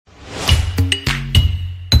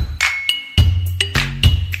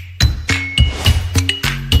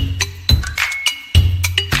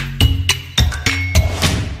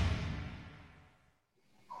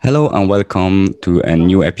Hello and welcome to a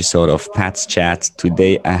new episode of Pat's Chat.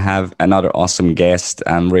 Today I have another awesome guest.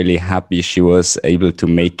 I'm really happy she was able to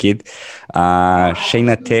make it.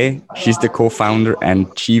 Shayna Tay, she's the co-founder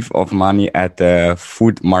and chief of money at the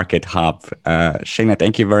Food Market Hub. Shayna,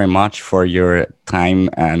 thank you very much for your time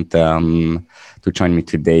and to join me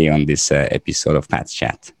today on this episode of Pat's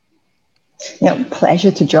Chat. Yeah,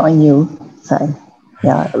 pleasure to join you. So,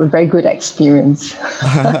 yeah, a very good experience.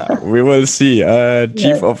 We will see.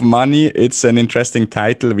 Chief of Money, it's an interesting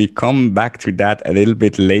title. We come back to that a little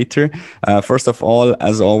bit later. First of all,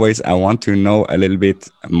 as always, I want to know a little bit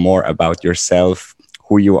more about yourself,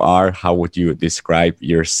 who you are. How would you describe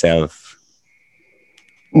yourself?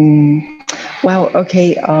 I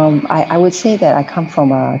would say that I come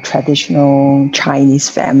from a traditional Chinese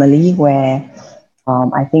family where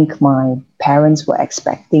I think my parents were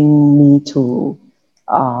expecting me to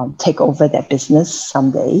take over their business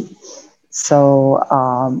someday. So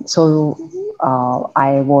I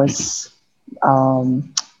was,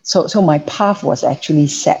 so my path was actually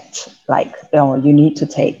set. Like, you need to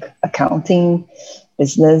take accounting,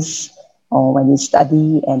 business, or when you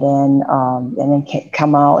study, and then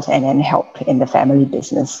come out and then help in the family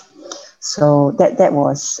business. So that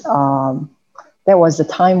was the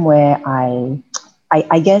time where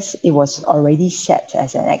I guess it was already set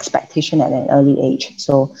as an expectation at an early age.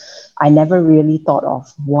 So I never really thought of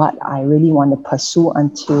what I really want to pursue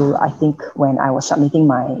until I think when I was submitting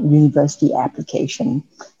my university application,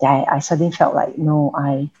 that I suddenly felt like,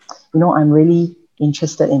 I'm really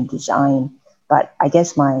interested in design. But I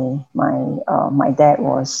guess my dad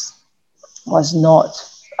was not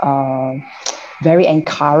very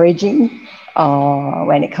encouraging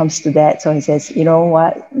when it comes to that. So he says, you know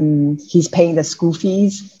what, he's paying the school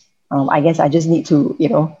fees. I guess I just need to,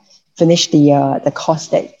 finish the course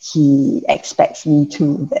that he expects me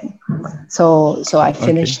to then. So I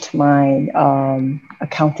finished my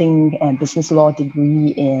accounting and business law degree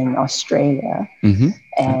in Australia. Mm-hmm.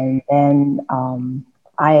 And then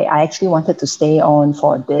I actually wanted to stay on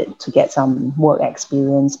for a bit to get some work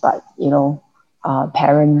experience, but,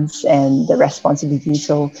 parents and the responsibility.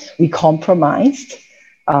 So we compromised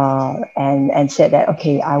and said that,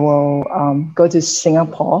 okay, I will go to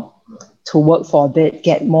Singapore to work for a bit,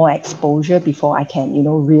 get more exposure before I can,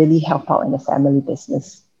 really help out in the family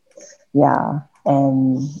business. Yeah.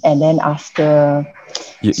 And then after...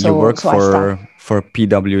 You work for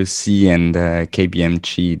PwC and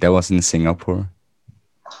KPMG. That was in Singapore.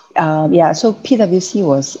 So PwC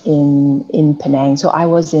was in Penang. So I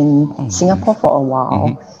was in Singapore for a while.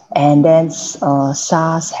 Mm-hmm. And then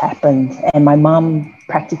SARS happened. And my mom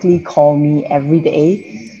practically called me every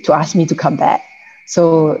day to ask me to come back.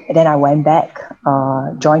 So then I went back,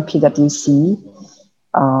 joined PwC,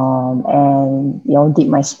 and, did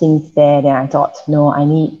my stint there. Then I thought, no, I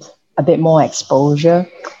need a bit more exposure.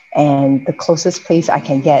 And the closest place I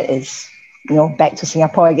can get is, back to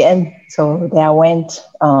Singapore again. So then I went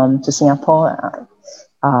to Singapore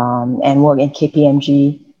and worked in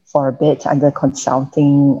KPMG for a bit under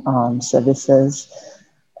consulting services.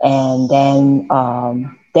 And then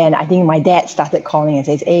I think my dad started calling and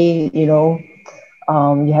says, hey, you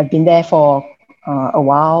have been there for a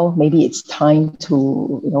while. Maybe it's time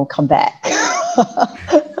to, come back.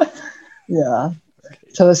 Yeah.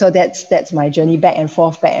 So that's my journey back and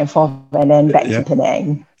forth, and then back to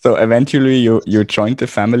Penang. So eventually you joined the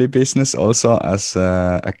family business also as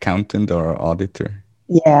an accountant or auditor?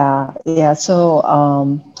 Yeah. So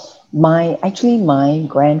my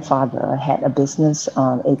grandfather had a business.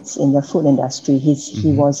 It's in the food industry.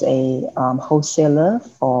 He was a wholesaler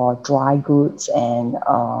for dry goods and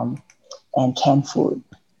canned food.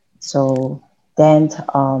 So then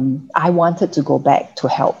I wanted to go back to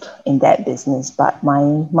help in that business, but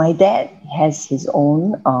my dad has his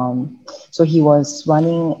own. So he was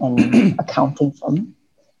running an accounting firm,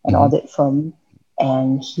 an audit firm,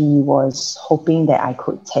 and he was hoping that I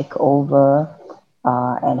could take over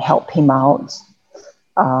and help him out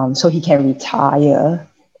so he can retire.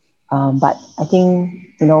 But I think,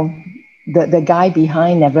 the guy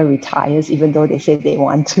behind never retires, even though they say they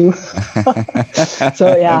want to.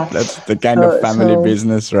 So, yeah. That's the kind of family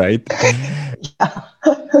business, right? Yeah.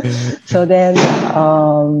 So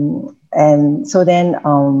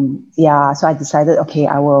I decided, okay,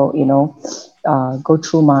 I will, go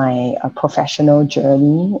through my professional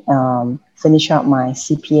journey, finish up my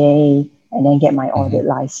CPA, and then get my audit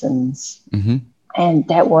license. Mm-hmm. And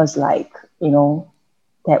that was like,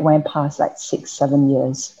 that went past like 6-7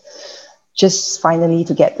 years, just finally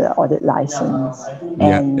to get the audit license.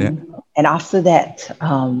 And after that,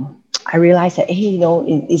 I realized that, hey,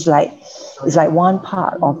 it's like one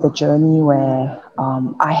part of the journey where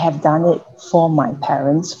I have done it for my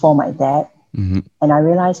parents, for my dad. And I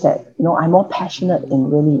realized that, I'm more passionate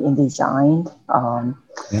in design.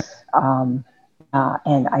 Yeah.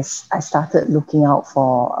 And I started looking out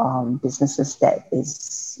for businesses that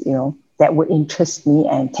would interest me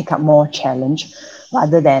and take up more challenge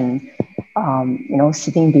rather than,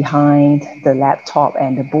 sitting behind the laptop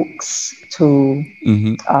and the books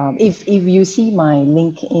if you see my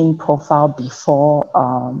LinkedIn profile before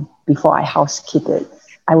I house kitted,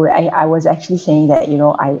 I was actually saying that,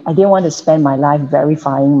 I didn't want to spend my life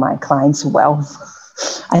verifying my clients' wealth.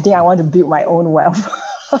 I think I want to build my own wealth.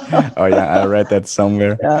 Oh yeah, I read that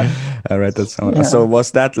somewhere. Yeah. I read that somewhere. Yeah. So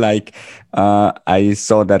was that like I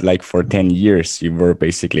saw that like for 10 years you were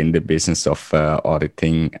basically in the business of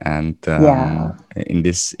auditing and in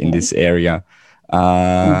this area.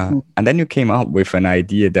 And then you came up with an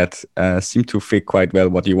idea that seemed to fit quite well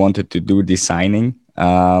what you wanted to do, designing.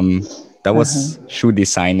 That was shoe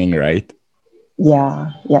designing, right?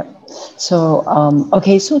 Yeah. So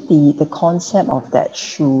so the concept of that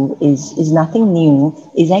shoe is nothing new.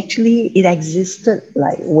 It existed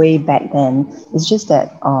like way back then. It's just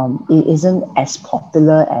that it isn't as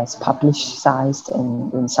popular as publicized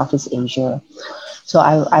in Southeast Asia. So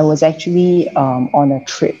I was actually on a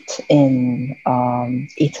trip in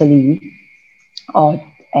Italy,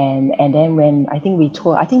 and then when I think we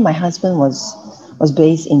toured, I think my husband was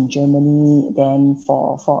based in Germany then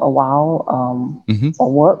for a while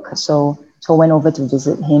for work. So went over to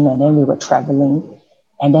visit him, and then we were traveling,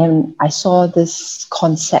 and then I saw this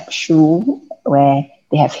concept shoe where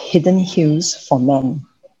they have hidden heels for men.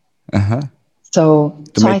 So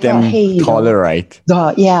to make I thought, them hey, taller, right?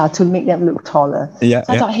 To make them look taller. Yeah.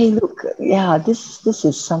 So I thought, hey, look, this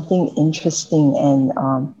is something interesting, and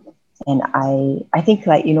I think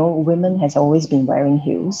women has always been wearing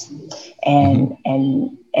heels, and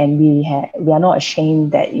we are not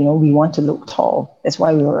ashamed that we want to look tall. That's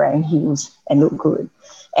why we were wearing heels and look good.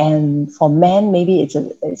 And for men, maybe it's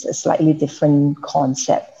a slightly different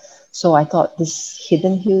concept. So I thought this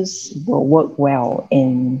hidden heels will work well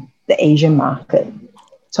in the Asian market.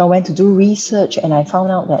 So I went to do research, and I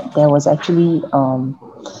found out that there was actually a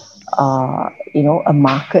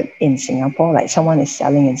market in Singapore, like someone is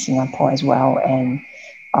selling in Singapore as well, and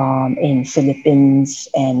in Philippines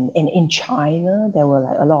and in China, there were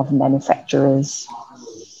like a lot of manufacturers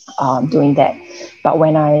doing that. But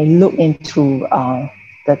when I look into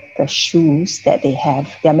the shoes that they have,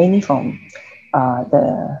 they're mainly from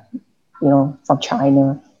from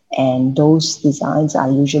China, and those designs are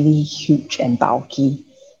usually huge and bulky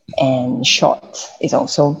and short. It's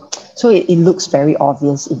also so it looks very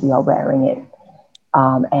obvious if you are wearing it.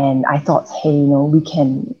 And I thought, hey, we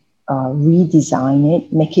can redesign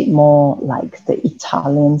it, make it more like the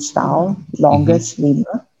Italian style, longer,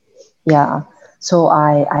 slimmer. Yeah. So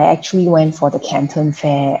I actually went for the Canton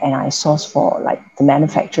Fair, and I sourced for like the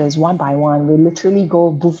manufacturers one by one. We literally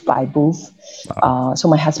go booth by booth. So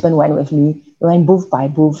my husband went with me. We went booth by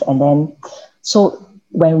booth, and then so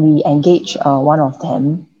when we engaged one of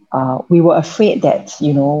them, we were afraid that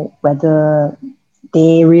whether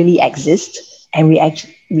they really exist, and we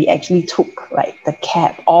actually took like the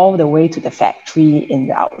cab all the way to the factory in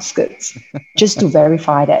the outskirts just to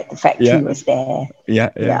verify that the factory was there.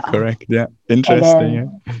 Yeah, correct. Yeah,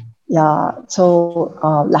 interesting. So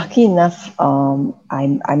lucky enough,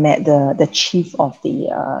 I met the chief of the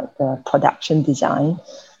production design.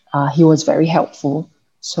 He was very helpful.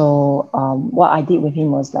 So what I did with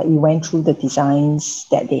him was like we went through the designs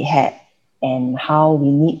that they had and how we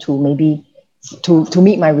need to maybe to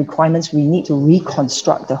meet my requirements, we need to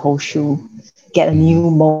reconstruct the whole shoe, get a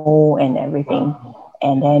new mold and everything.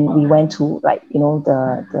 And then we went to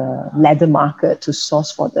the leather market to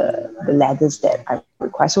source for the leathers that I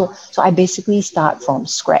require. So I basically start from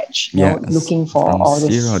scratch, looking for from all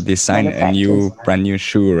this zero, design a new brand new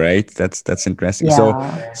shoe, right? That's interesting.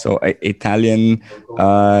 Yeah. So Italian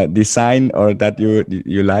design, or that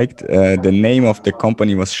you liked. The name of the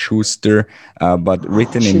company was Schuster, but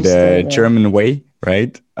written in the German way,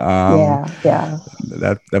 right?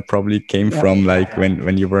 That probably came from like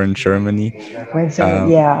when you were in Germany. So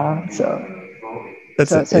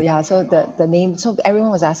the name. So everyone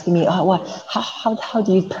was asking me, how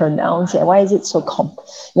do you pronounce it? Why is it so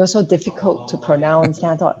so difficult to pronounce? And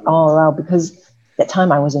I thought, because that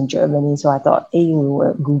time I was in Germany, so I thought, hey, we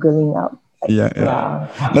were googling up Yeah, yeah.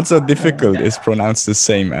 Yeah. Not so difficult. It's pronounced the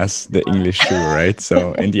same as the English shoe, right?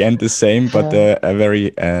 So in the end, the same, but a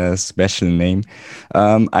very special name.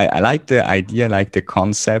 I like the idea, like the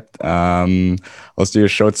concept. Also, you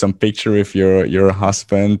showed some picture with your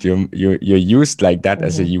husband. You used like that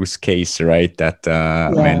as a use case, right? That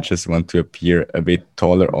men just want to appear a bit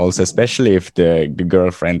taller, also, especially if the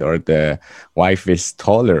girlfriend or the wife is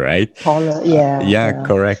taller, right? Taller, yeah, Yeah, yeah.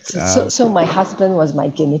 correct. So my husband was my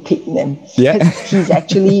guinea pig then, Yeah. because he's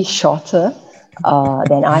actually shorter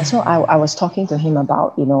than I. So I was talking to him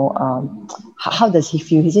about, how does he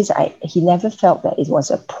feel? He says he never felt that it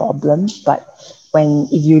was a problem, but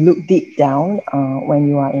if you look deep down, when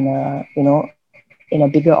you are in a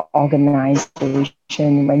bigger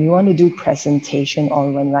organization, when you want to do presentation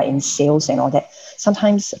or when you're in sales and all that,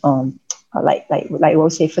 sometimes like we'll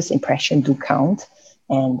say first impression do count,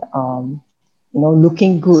 and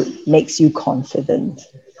looking good makes you confident.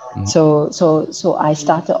 So I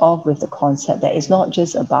started off with the concept that it's not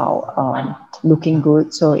just about looking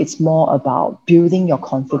good. So it's more about building your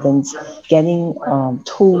confidence, getting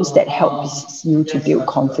tools that helps you to build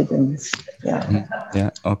confidence. Yeah.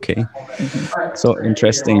 Yeah. Okay. So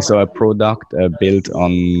interesting. So a product built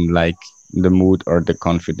on like the mood or the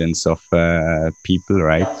confidence of people,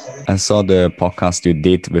 right? I saw the podcast you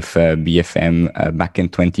did with BFM back in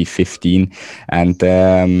 2015, and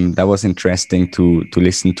that was interesting to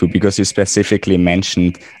listen to, because you specifically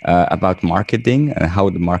mentioned about marketing and how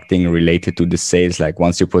the marketing related to the sales. Like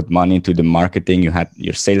once you put money into the marketing,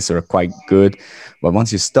 your sales are quite good, but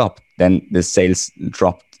once you stop, then the sales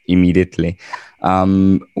dropped immediately.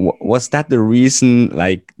 Was that the reason,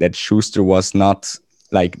 like that Schuster was not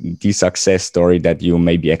like the success story that you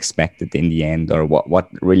maybe expected in the end, or what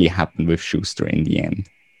really happened with Schuster in the end?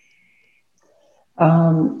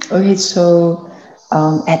 Okay, so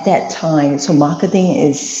at that time, so marketing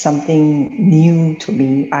is something new to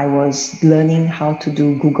me. I was learning how to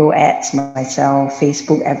do Google Ads myself,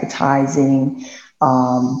 Facebook advertising,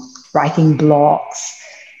 writing blogs,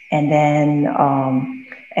 and then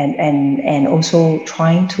and also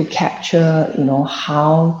trying to capture,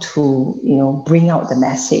 how to bring out the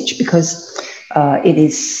message, because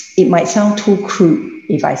it might sound too crude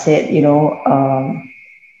if I said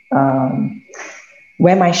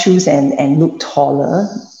wear my shoes and look taller,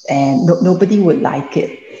 and nobody would like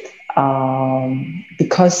it,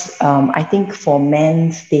 because I think for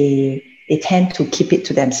men they tend to keep it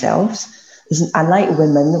to themselves. It's unlike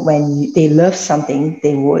women, when they love something,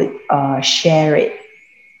 they would share it,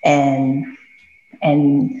 and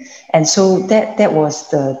and so that was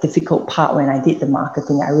the difficult part. When I did the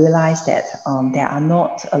marketing, I realized that there are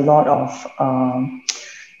not a lot of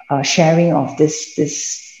sharing of this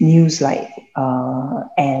news, like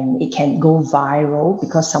and it can go viral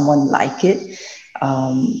because someone like it.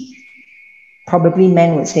 Probably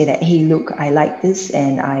men would say that, hey, look, I like this,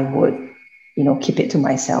 and I would keep it to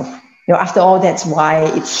myself. After all, that's why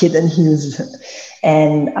it's hidden news.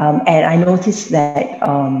 And I noticed that.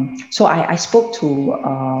 So I spoke to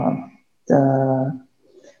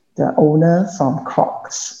the owner from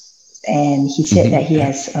Crocs, and he said that he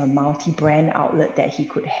has a multi-brand outlet that he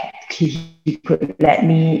could let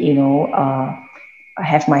me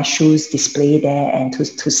have my shoes display there and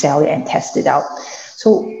to sell it and test it out.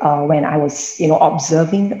 So when I was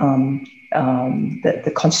observing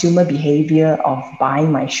the consumer behavior of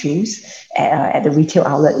buying my shoes at the retail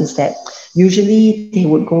outlet, is that usually they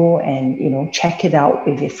would go and check it out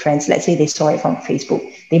with their friends. Let's say they saw it from Facebook,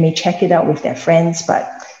 they may check it out with their friends, but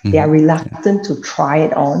they are reluctant to try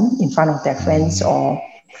it on in front of their friends, or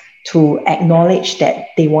to acknowledge that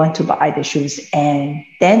they want to buy the shoes, and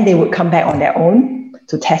then they would come back on their own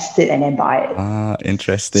to test it and then buy it.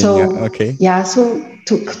 Interesting. So Okay. so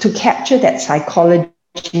to capture that psychology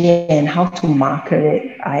and how to market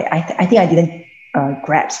it, I think I didn't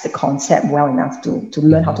grasp the concept well enough to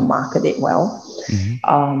learn how to market it well.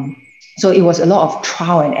 So it was a lot of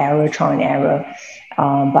trial and error.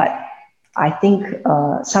 But I think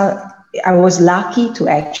I was lucky to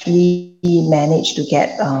actually manage to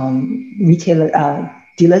get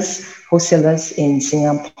dealers, wholesalers in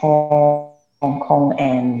Singapore, Hong Kong,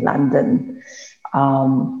 and London.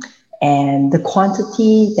 And the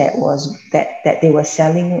quantity that they were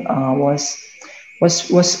selling was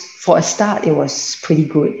for a start, it was pretty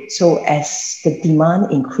good. So as the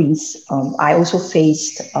demand increased, I also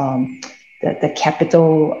faced the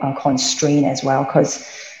capital constraint as well, because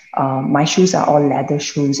my shoes are all leather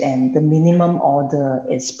shoes, and the minimum order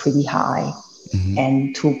is pretty high.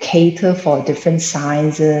 And to cater for different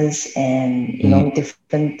sizes and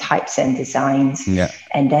different types and designs,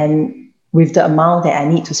 and then with the amount that I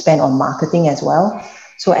need to spend on marketing as well.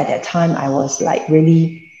 So at that time, I was like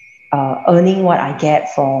really earning what I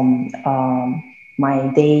get from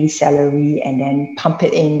my day salary and then pump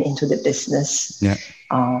it into the business.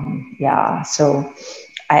 Yeah. So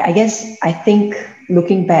I guess I think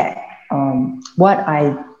looking back, what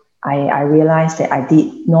I realized that I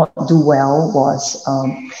did not do well was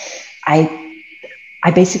I I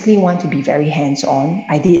basically want to be very hands-on.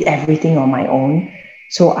 I did everything on my own.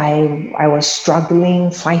 So I was struggling,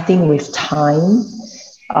 fighting with time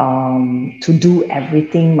to do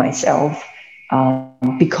everything myself.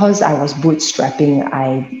 Because I was bootstrapping,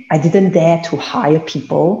 I didn't dare to hire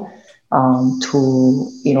people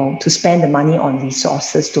to spend the money on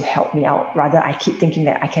resources to help me out. Rather, I keep thinking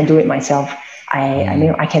that I can do it myself. I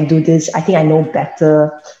mean, I can do this. I think I know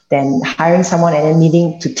better than hiring someone and then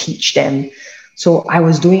needing to teach them. So I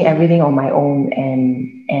was doing everything on my own,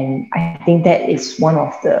 and I think that is one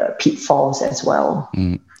of the pitfalls as well.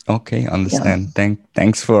 Okay, understand.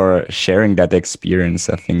 Thanks for sharing that experience.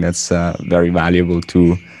 I think that's very valuable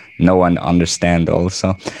to know and understand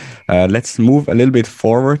also. Let's move a little bit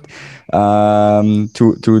forward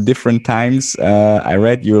to different times. I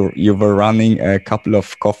read you were running a couple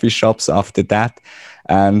of coffee shops after that.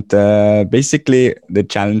 And basically, the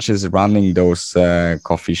challenges running those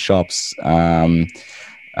coffee shops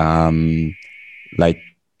like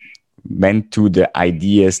went to the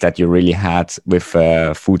ideas that you really had with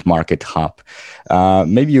Food Market Hub.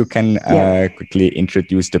 Maybe you can quickly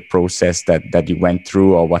introduce the process that you went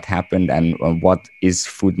through, or what happened, and what is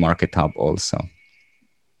Food Market Hub also.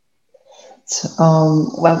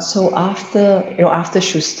 So after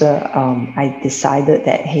Schuster, I decided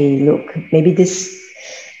that, hey, look, maybe this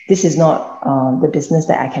is not the business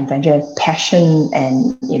that I can venture. Passion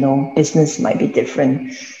and business might be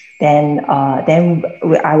different. Then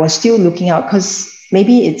I was still looking out, because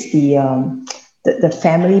maybe it's the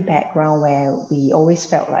family background where we always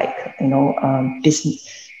felt like business,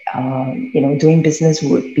 doing business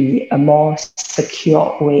would be a more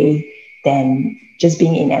secure way than just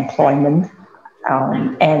being in employment.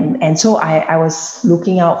 And so I was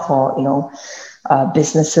looking out for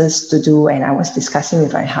businesses to do, and I was discussing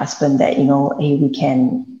with my husband that hey, we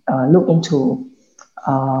can look into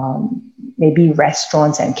maybe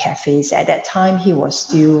restaurants and cafes. At that time, he was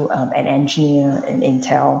still an engineer in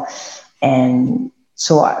Intel, and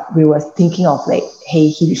so we were thinking of like, hey,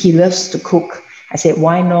 he loves to cook. I said,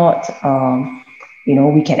 why not?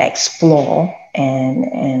 We can explore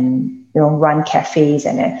and run cafes,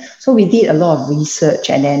 and then so we did a lot of research,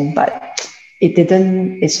 and then but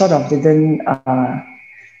it sort of didn't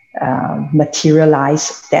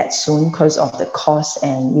materialize that soon because of the cost,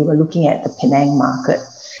 and we were looking at the Penang market.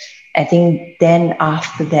 I think then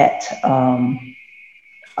after that,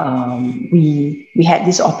 we had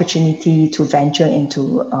this opportunity to venture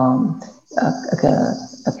into a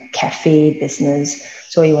cafe business.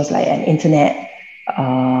 So it was like an internet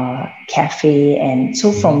cafe, and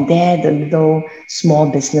so from there, the little small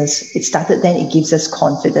business it started. Then it gives us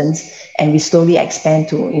confidence, and we slowly expand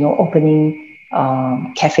to opening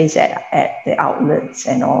cafes at the outlets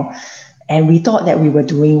and all. And we thought that we were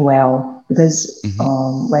doing well, because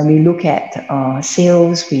when we look at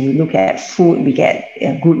sales, we look at food, we get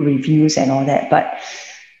good reviews and all that. But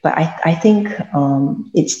I think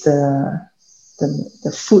it's the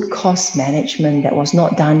food cost management that was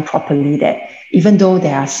not done properly, that even though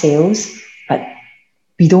there are sales, but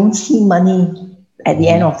we don't see money at the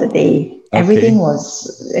end of the day. Okay. Everything was,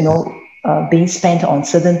 being spent on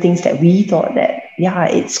certain things that we thought that,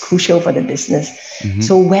 it's crucial for the business.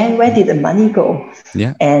 So where did the money go?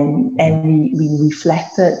 Yeah. And we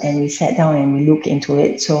reflected, and we sat down and we looked into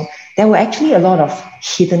it. So there were actually a lot of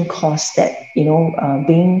hidden costs that,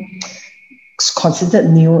 being considered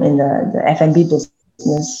new in the F&B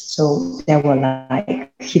business. So there were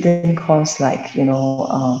like hidden costs, like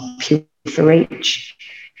pilferage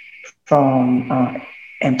from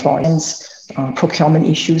employees, procurement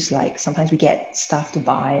issues, like sometimes we get stuff to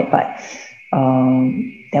buy, but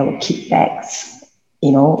there were kickbacks,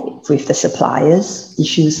 with the suppliers,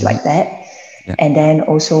 issues like that. Yeah. And then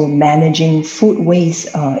also managing food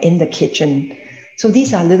waste in the kitchen. So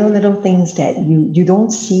these are little things that you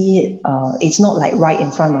don't see it. It's not like right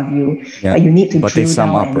in front of you, but you need to drill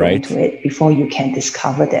down and look into it before you can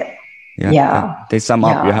discover that. Yeah. They sum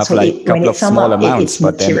up. You have so like a couple of small amounts,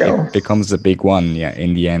 but then it becomes a big one. Yeah,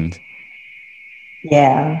 in the end.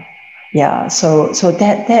 Yeah. So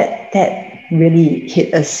that really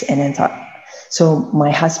hit us, and then thought. So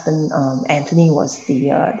my husband Anthony was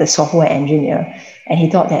the software engineer, and he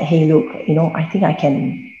thought that, hey, look, I think I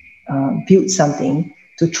can build something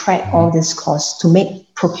to track all these costs, to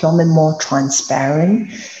make procurement more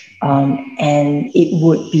transparent, and it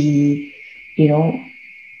would be, you know,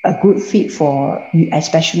 a good fit for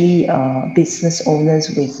especially business owners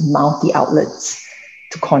with multi outlets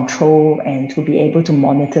to control and to be able to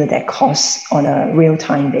monitor their costs on a real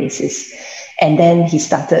time basis. And then he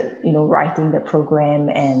started, you know, writing the program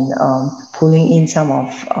and pulling in some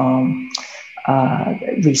of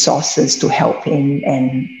resources to help him.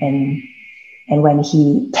 And when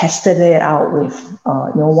he tested it out with,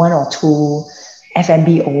 you know, one or two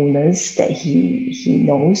F&B owners that he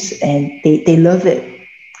knows, and they love it.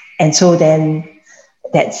 And so then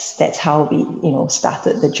that's how we, you know,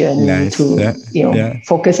 started the journey Nice. to, you know,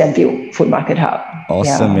 focus and build Food Market Hub.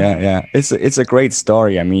 Awesome. Yeah. It's a great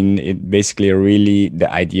story. I mean, it basically really,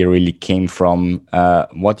 the idea really came from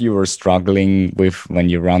what you were struggling with when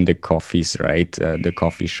you run the coffees, right? The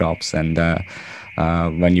coffee shops, and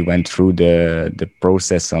when you went through the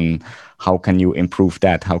process on how can you improve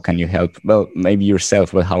that? How can you help? Well, maybe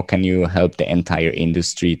yourself, but how can you help the entire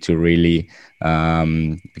industry to really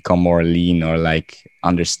become more lean, or like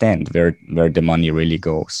understand where the money really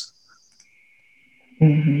goes?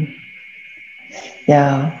 Mm-hmm.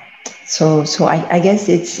 Yeah. So I guess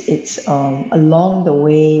it's along the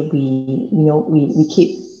way we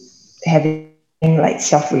keep having like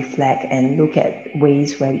self-reflect and look at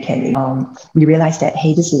ways where we can we realize that,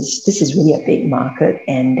 hey, this is really a big market,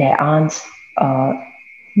 and there aren't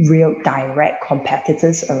real direct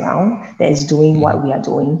competitors around that is doing what we are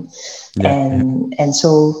doing. And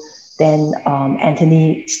so then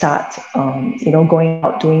Anthony start going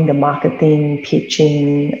out doing the marketing,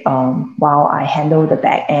 pitching, while I handle the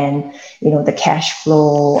back end, the cash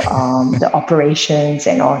flow, the operations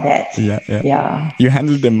and all that. Yeah. You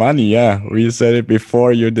handle the money. Yeah, we said it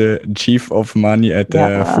before. You're the chief of money at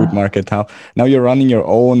the Food Market Hub. Now you're running your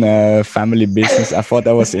own family business. I thought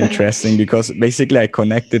that was interesting because basically I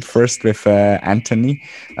connected first with Anthony.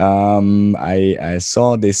 I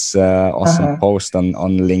saw this awesome post on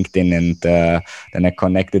LinkedIn, and then I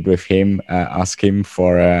connected with him, asked him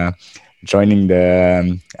for joining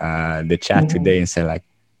the chat today, and said like,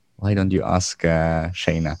 why don't you ask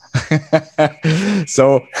Shayna?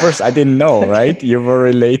 So first, I didn't know, right? You were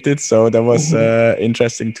related, so that was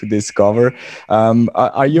interesting to discover.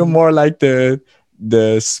 Are you more like the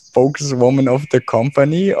spokeswoman of the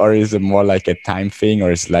company, or is it more like a time thing,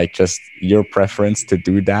 or is it like just your preference to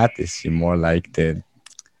do that? Is you more like the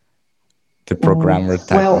programmer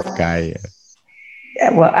type of guy?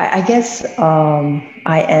 Well, I guess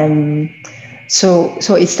I am. So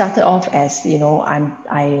it started off as,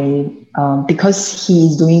 because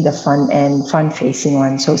he's doing the front facing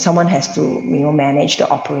one. So someone has to, manage the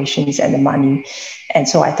operations and the money. And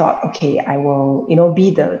so I thought, okay, I will,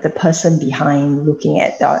 be the person behind looking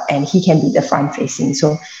at and he can be the front facing.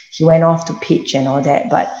 So he went off to pitch and all that.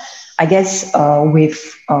 But I guess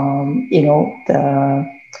with,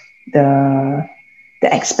 the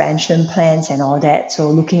expansion plans and all that. So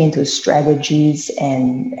looking into strategies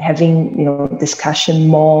and having, discussion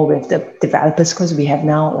more with the developers, because we have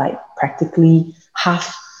now like practically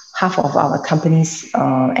half of our company's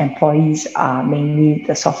employees are mainly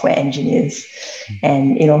the software engineers,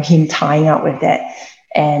 and, him tying up with that.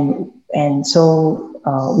 And so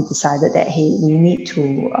we decided that, hey, we need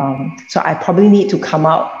to, so I probably need to come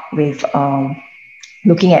out with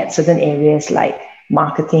looking at certain areas like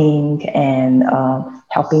marketing and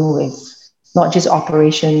helping with not just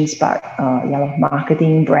operations, but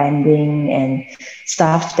marketing, branding, and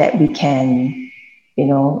stuff that we can,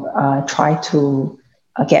 try to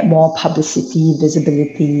get more publicity,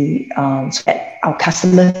 visibility, so that our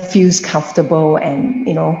customer feels comfortable and,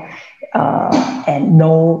 and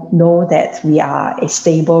know that we are a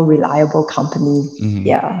stable, reliable company.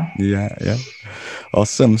 Yeah.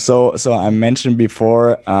 Awesome. So I mentioned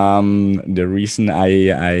before the reason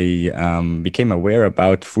I became aware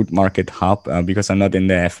about Food Market Hub, because I'm not in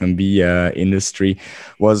the F&B industry,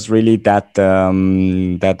 was really that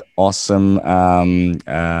that awesome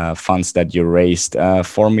funds that you raised,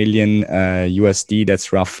 4 million USD.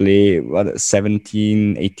 That's roughly what,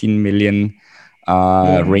 17, 18 million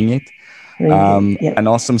ringgit. An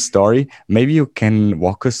awesome story. Maybe you can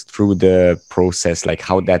walk us through the process, like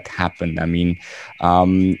how that happened. I mean,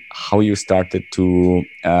 how you started to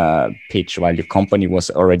pitch while your company was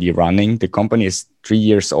already running. The company is 3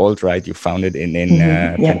 years old, right? You founded in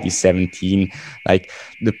 2017. Like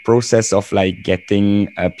the process of like getting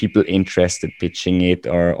people interested, pitching it,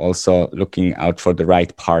 or also looking out for the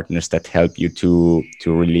right partners that help you to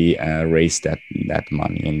really raise that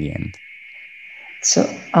money in the end. So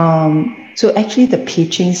actually, the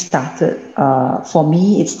pitching started for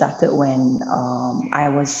me. It started when I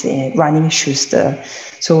was running Schuster.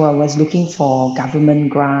 So I was looking for government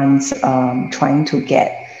grants, trying to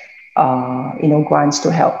get grants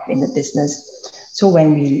to help in the business. So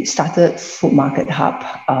when we started Food Market Hub,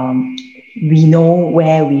 we know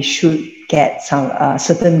where we should get some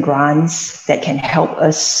certain grants that can help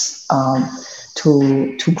us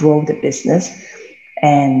to grow the business.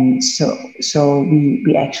 And so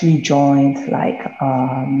we actually joined like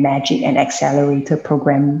a Magic and Accelerator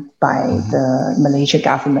program by the Malaysia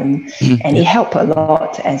government, and it helped a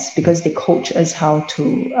lot because they coach us how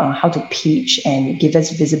to pitch and give us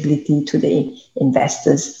visibility to the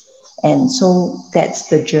investors. And so that's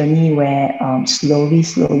the journey where slowly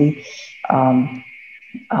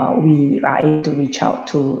we are able to reach out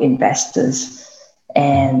to investors.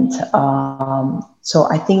 And so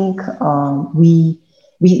I think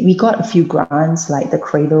we got a few grants like the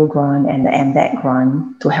Cradle grant and the MDAC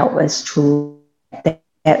grant to help us through.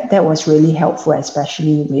 That was really helpful,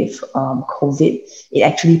 especially with COVID. It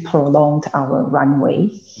actually prolonged our runway.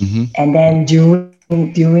 And then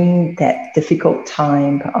during that difficult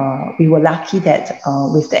time, we were lucky that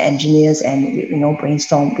with the engineers and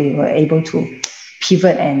brainstorm, we were able to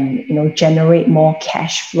pivot and generate more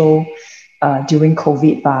cash flow during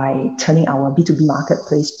COVID by turning our B2B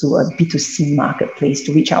marketplace to a B2C marketplace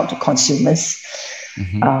to reach out to consumers.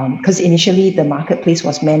 Because initially the marketplace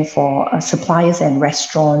was meant for suppliers and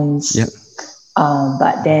restaurants.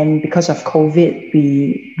 But then because of COVID,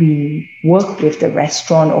 we worked with the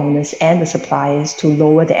restaurant owners and the suppliers to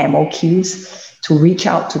lower the MOQs to reach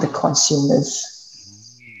out to the consumers.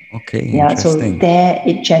 Okay, yeah. So there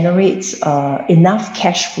it generates enough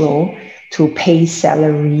cash flow to pay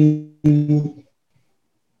salary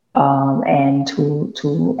and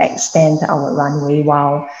to extend our runway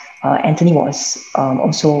while Anthony was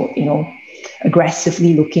also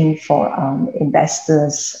aggressively looking for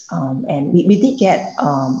investors, and we did get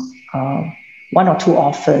one or two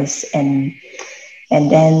offers, and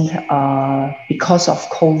then because of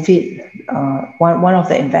COVID, one of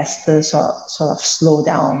the investors sort of slowed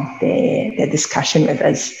down their discussion with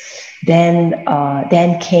us. Then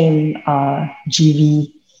came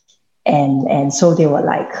GV, and so they were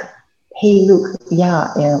like, hey, look,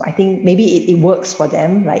 I think maybe it works for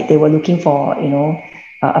them. Like they were looking for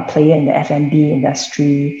a player in the F&B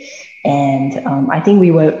industry, and I think we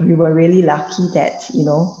were really lucky that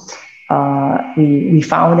we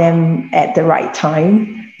found them at the right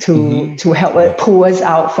time to help pull us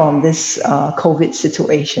out from this COVID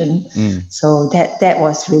situation. So that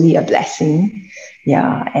was really a blessing.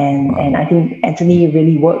 And I think Anthony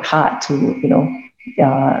really worked hard to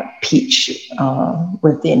pitch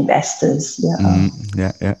with the investors.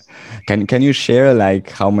 Can you share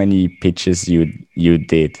like how many pitches you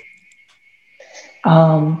did?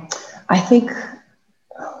 I think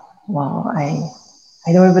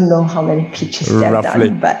I don't even know how many pitches they've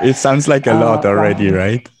done, but it sounds like a lot already,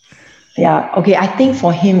 right? Yeah. Okay. I think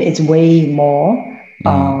for him it's way more.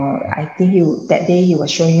 I think that day he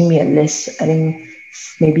was showing me a list. I think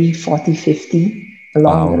maybe 40, 50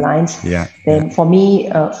 along the lines. Then for me,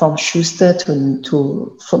 from Schuster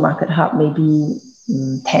to Food Market Hub, maybe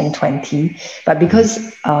 10, 20. But because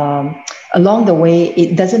along the way,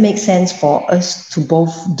 it doesn't make sense for us to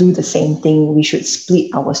both do the same thing. We should split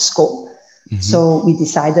our scope. So we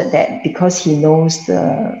decided that because he knows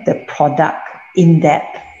the product in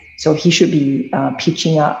depth, so he should be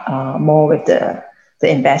pitching up more with the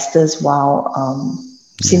investors, while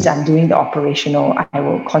since I'm doing the operational, I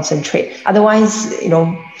will concentrate. Otherwise,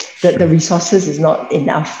 the resources is not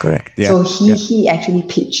enough. Correct. Yeah. So he actually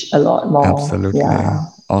pitched a lot more. Absolutely. Yeah.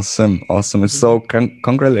 Awesome. So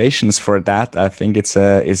congratulations for that. I think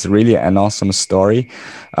it's really an awesome story.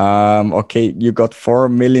 Okay, you got 4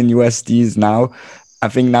 million USDs now. I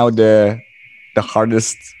think now the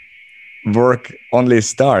hardest work only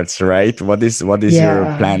starts, right? What is your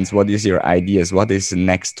plans? What is your ideas? What is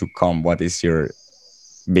next to come? What is your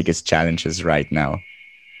biggest challenges right now?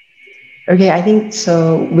 Okay, I think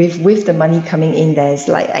so. With the money coming in, there's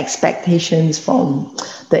like expectations from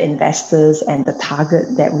the investors and the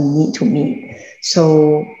target that we need to meet.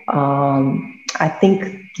 So I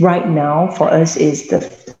think right now for us is the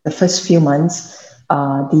first few months,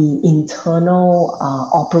 the internal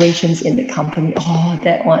operations in the company.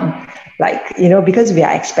 That one, because we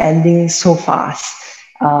are expanding so fast.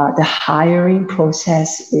 The hiring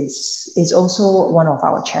process is also one of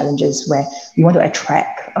our challenges, where we want to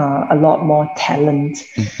attract a lot more talent.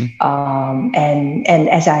 And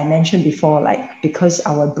as I mentioned before, because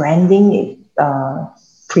our branding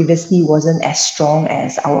previously wasn't as strong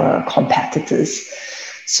as our competitors.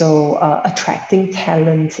 So attracting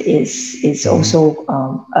talent is also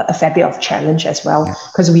a fair bit of challenge as well, Yeah.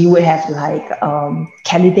 because we would have like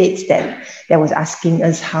candidates that was asking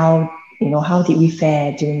us how did we fare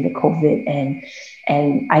during the COVID, and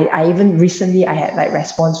I even recently I had like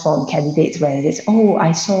response from candidates where it's, oh,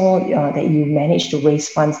 I saw that you managed to raise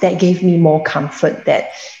funds. That gave me more comfort that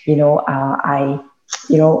Wow,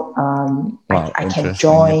 I can interesting. Yeah.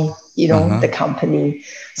 join Uh-huh. the company. Okay.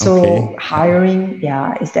 So hiring,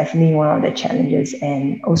 yeah, is definitely one of the challenges, and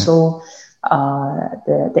Yeah. also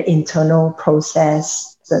the internal process,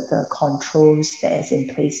 the controls that is in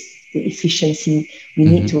place, the efficiency. We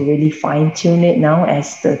need to Mm-hmm. really fine tune it now as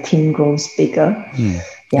the team grows bigger. Mm. Yeah.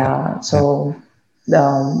 Yeah, Yeah. so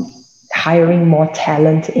um, hiring more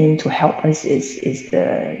talent in to help us is the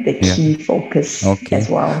Yeah. key focus Okay. as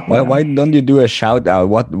well. Why Yeah. don't you do a shout out?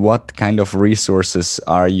 What kind of resources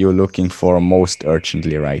are you looking for most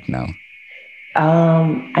urgently right now?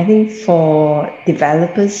 I think for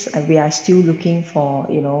developers, we are still looking for,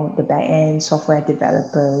 the back end software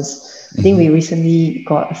developers. I think Mm-hmm. we recently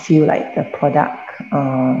got a few like the product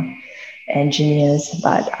engineers,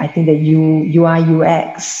 but I think the UI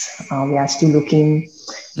UX, we are still looking.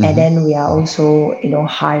 And Mm-hmm. then we are also,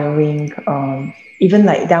 hiring even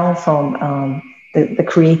like down from the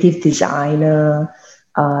creative designer,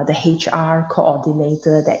 the HR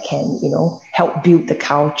coordinator that can, help build the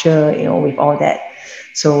culture, with all that.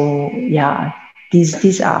 So yeah,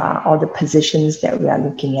 these are all the positions that we are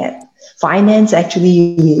looking at. Finance,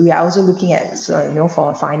 actually, we are also looking at,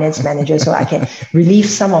 for a finance manager, so I can relieve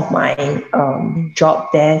some of my job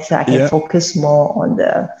there, so I can Yeah. focus more on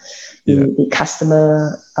Yeah. the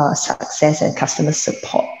customer success and customer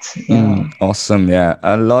support. Yeah. Awesome. Yeah.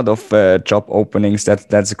 A lot of job openings.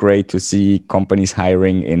 That's great to see companies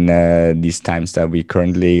hiring in these times that we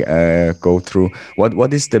currently go through.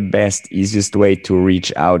 What is the best, easiest way to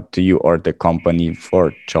reach out to you or the company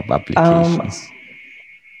for job Um, applications?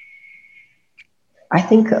 I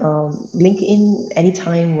think LinkedIn,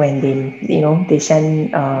 anytime when they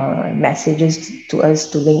send messages to us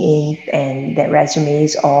to LinkedIn and their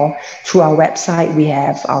resumes, or through our website, we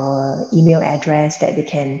have our email address that they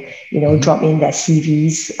can Mhm. drop in their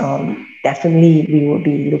CVs. Definitely, we will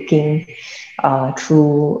be looking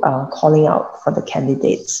through calling out for the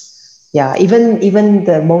candidates. Yeah, even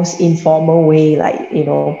the most informal way, like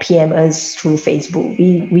PM us through Facebook,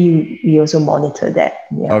 we also monitor that.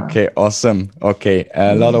 Yeah. Okay, awesome. Okay,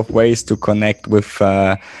 a lot of ways to connect with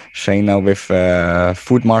Shayna with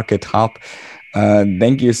Food Market Hub.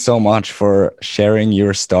 Thank you so much for sharing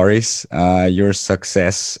your stories, your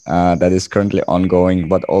success that is currently ongoing,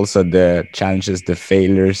 but also the challenges, the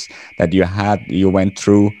failures that you had, you went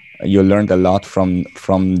through. You learned a lot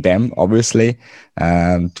from them, obviously,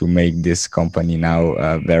 to make this company now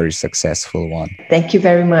a very successful one. Thank you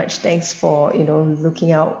very much. Thanks for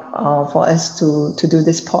looking out for us to do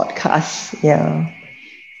this podcast. Yeah.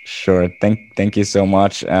 Sure. Thank you so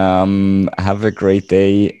much. Have a great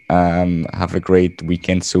day. Have a great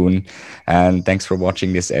weekend soon. And thanks for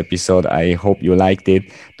watching this episode. I hope you liked it.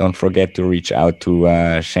 Don't forget to reach out to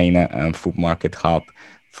Shayna and Food Market Hub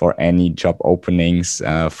for any job openings.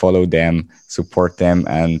 Follow them, support them,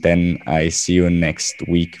 and then I see you next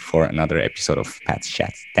week for another episode of Pat's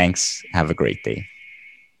Chat. Thanks. Have a great day.